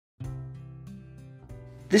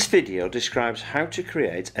This video describes how to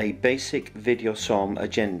create a basic VideoPsalm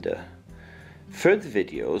agenda. Further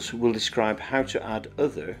videos will describe how to add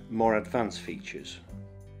other, more advanced features.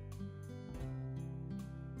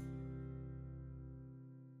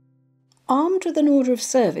 Armed with an order of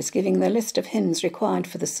service giving the list of hymns required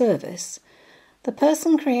for the service, the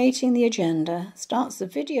person creating the agenda starts the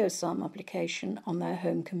VideoPsalm application on their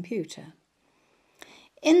home computer.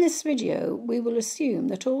 In this video, we will assume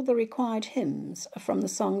that all the required hymns are from the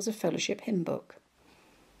Songs of Fellowship hymn book.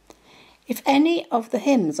 If any of the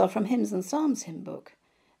hymns are from Hymns and Psalms hymn book,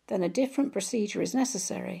 then a different procedure is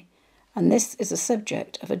necessary, and this is the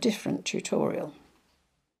subject of a different tutorial.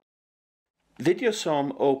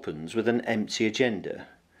 VideoPsalm opens with an empty agenda.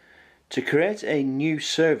 To create a new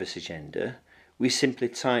service agenda, we simply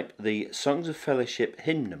type the Songs of Fellowship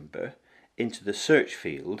hymn number into the search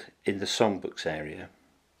field in the Songbooks area.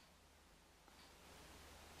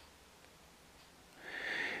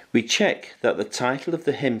 We check that the title of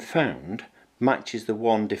the hymn found matches the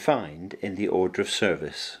one defined in the order of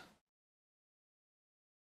service.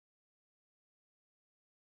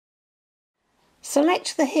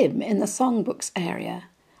 Select the hymn in the Songbooks area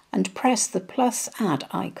and press the +Add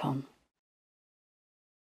icon.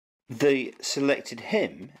 The selected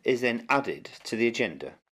hymn is then added to the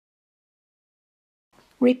agenda.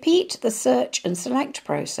 Repeat the search and select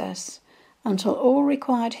process until all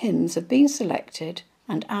required hymns have been selected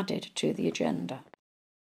and added to the agenda.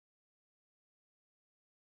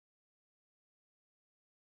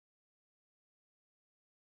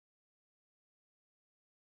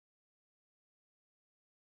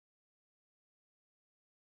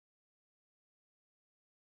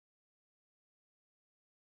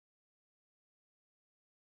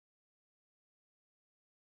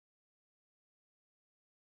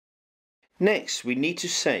 Next, we need to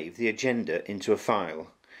save the agenda into a file.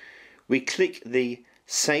 We click the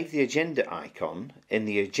Save the Agenda icon in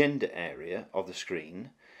the Agenda area of the screen,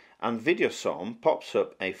 and VideoPsalm pops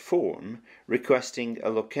up a form requesting a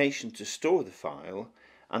location to store the file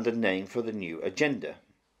and a name for the new agenda.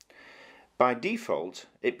 By default,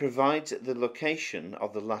 it provides the location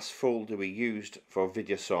of the last folder we used for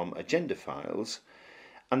VideoPsalm agenda files,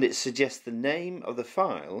 and it suggests the name of the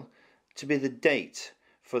file to be the date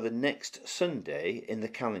for the next Sunday in the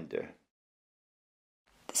calendar.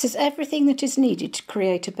 This is everything that is needed to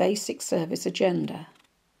create a basic service agenda.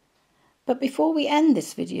 But before we end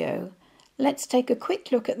this video, let's take a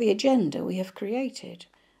quick look at the agenda we have created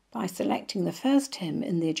by selecting the first hymn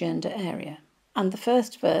in the agenda area and the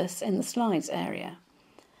first verse in the slides area,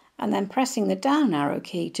 and then pressing the down arrow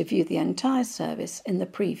key to view the entire service in the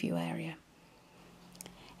preview area.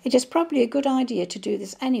 It is probably a good idea to do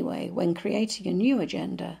this anyway when creating a new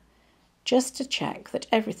agenda, just to check that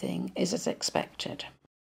everything is as expected.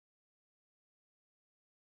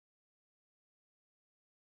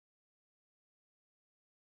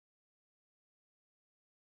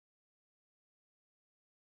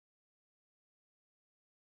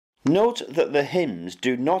 Note that the hymns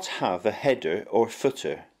do not have a header or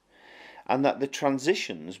footer, and that the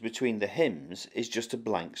transitions between the hymns is just a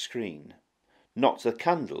blank screen, not the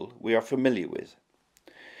candle we are familiar with.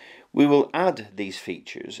 We will add these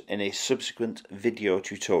features in a subsequent video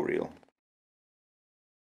tutorial.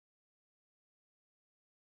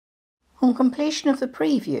 On completion of the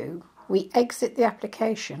preview, we exit the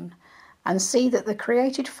application and see that the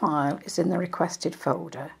created file is in the requested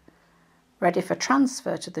folder, ready for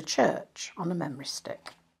transfer to the church on a memory stick.